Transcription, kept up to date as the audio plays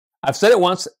I've said it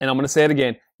once and I'm going to say it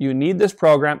again. You need this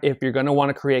program if you're going to want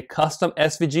to create custom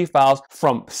SVG files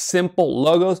from simple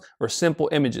logos or simple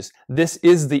images. This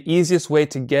is the easiest way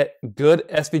to get good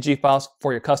SVG files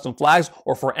for your custom flags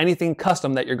or for anything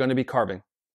custom that you're going to be carving.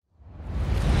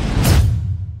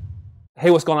 Hey,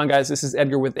 what's going on, guys? This is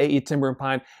Edgar with AE Timber and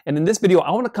Pine, and in this video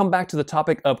I want to come back to the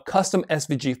topic of custom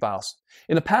SVG files.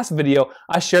 In the past video,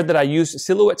 I shared that I used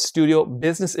Silhouette Studio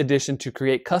Business Edition to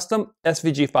create custom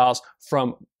SVG files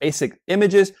from basic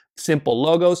images, simple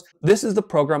logos. This is the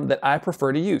program that I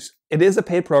prefer to use. It is a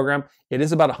paid program. It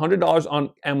is about $100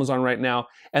 on Amazon right now,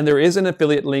 and there is an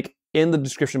affiliate link in the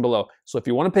description below. So if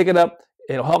you want to pick it up,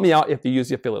 it'll help me out if you use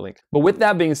the affiliate link. But with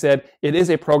that being said, it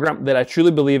is a program that I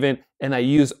truly believe in and I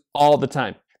use all the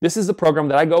time. This is the program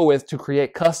that I go with to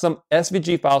create custom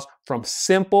SVG files from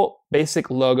simple,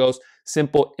 basic logos,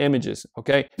 simple images,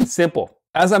 okay? Simple.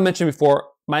 As I mentioned before,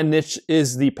 my niche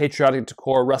is the patriotic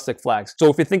decor rustic flags. So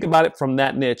if you think about it from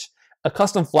that niche, a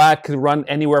custom flag could run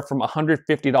anywhere from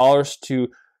 $150 to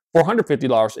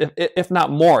 $450, if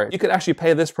not more. You could actually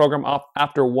pay this program off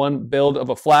after one build of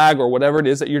a flag or whatever it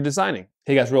is that you're designing.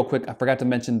 Hey guys, real quick, I forgot to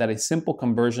mention that a simple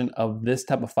conversion of this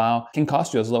type of file can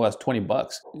cost you as low as 20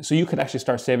 bucks. So you could actually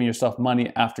start saving yourself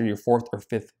money after your fourth or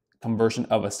fifth conversion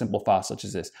of a simple file such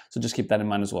as this. So just keep that in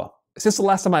mind as well. Since the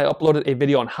last time I uploaded a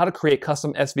video on how to create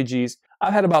custom SVGs,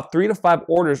 I've had about 3 to 5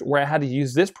 orders where I had to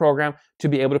use this program to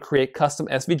be able to create custom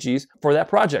SVGs for that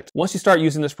project. Once you start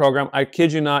using this program, I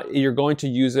kid you not, you're going to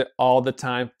use it all the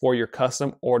time for your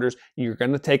custom orders. You're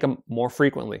going to take them more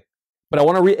frequently. But I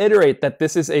want to reiterate that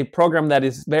this is a program that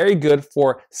is very good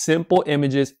for simple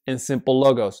images and simple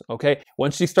logos, okay?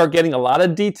 Once you start getting a lot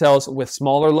of details with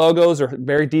smaller logos or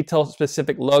very detail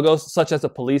specific logos, such as a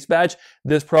police badge,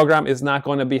 this program is not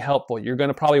going to be helpful. You're going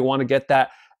to probably want to get that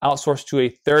outsourced to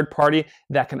a third party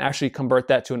that can actually convert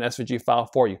that to an SVG file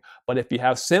for you. But if you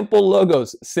have simple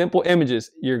logos, simple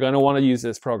images, you're going to want to use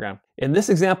this program. In this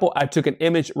example, I took an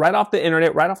image right off the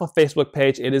internet, right off a Facebook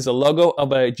page. It is a logo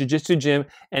of a jiu-jitsu gym,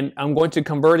 and I'm going to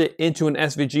convert it into an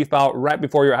SVG file right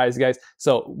before your eyes, guys.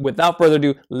 So without further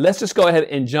ado, let's just go ahead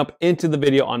and jump into the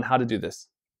video on how to do this.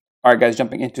 All right, guys,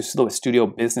 jumping into Silhouette Studio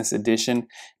Business Edition.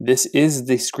 This is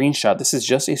the screenshot. This is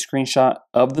just a screenshot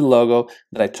of the logo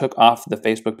that I took off the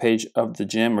Facebook page of the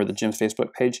gym or the gym's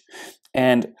Facebook page.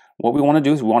 And what we want to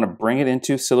do is we want to bring it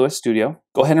into Silhouette Studio.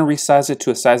 Go ahead and resize it to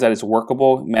a size that is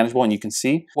workable, manageable, and you can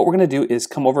see. What we're going to do is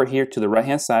come over here to the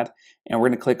right-hand side, and we're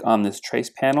going to click on this trace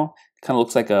panel. It kind of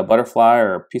looks like a butterfly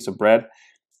or a piece of bread.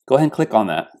 Go ahead and click on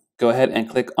that. Go ahead and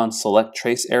click on Select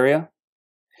Trace Area.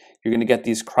 You're going to get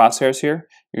these crosshairs here.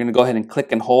 You're going to go ahead and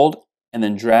click and hold and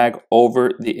then drag over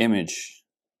the image.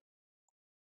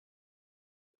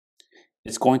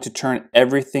 It's going to turn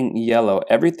everything yellow.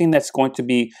 Everything that's going to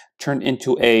be turned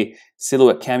into a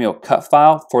Silhouette Cameo cut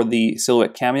file for the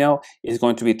Silhouette Cameo is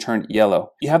going to be turned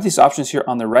yellow. You have these options here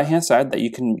on the right hand side that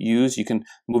you can use. You can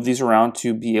move these around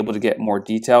to be able to get more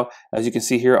detail. As you can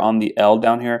see here on the L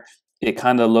down here, it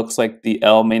kind of looks like the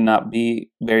L may not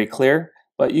be very clear.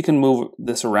 But you can move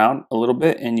this around a little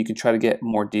bit and you can try to get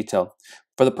more detail.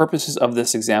 For the purposes of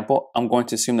this example, I'm going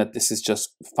to assume that this is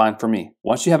just fine for me.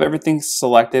 Once you have everything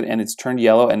selected and it's turned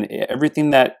yellow and everything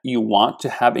that you want to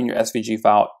have in your SVG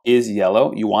file is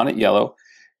yellow, you want it yellow,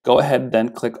 go ahead and then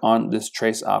click on this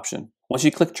trace option. Once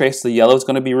you click trace, the yellow is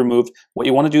going to be removed. What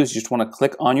you want to do is you just want to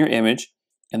click on your image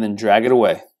and then drag it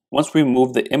away. Once we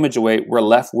move the image away, we're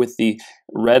left with the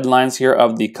red lines here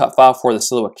of the cut file for the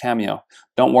Silhouette Cameo.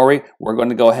 Don't worry, we're going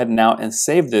to go ahead now and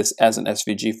save this as an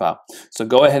SVG file. So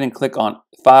go ahead and click on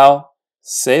File,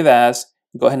 Save As,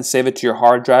 go ahead and save it to your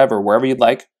hard drive or wherever you'd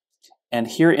like. And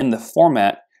here in the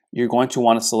format, you're going to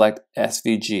want to select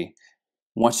SVG.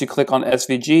 Once you click on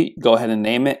SVG, go ahead and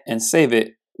name it and save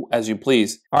it as you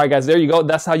please. All right, guys, there you go.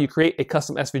 That's how you create a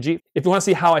custom SVG. If you want to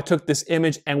see how I took this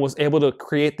image and was able to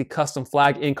create the custom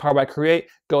flag in Carbide Create,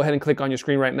 go ahead and click on your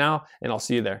screen right now, and I'll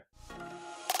see you there.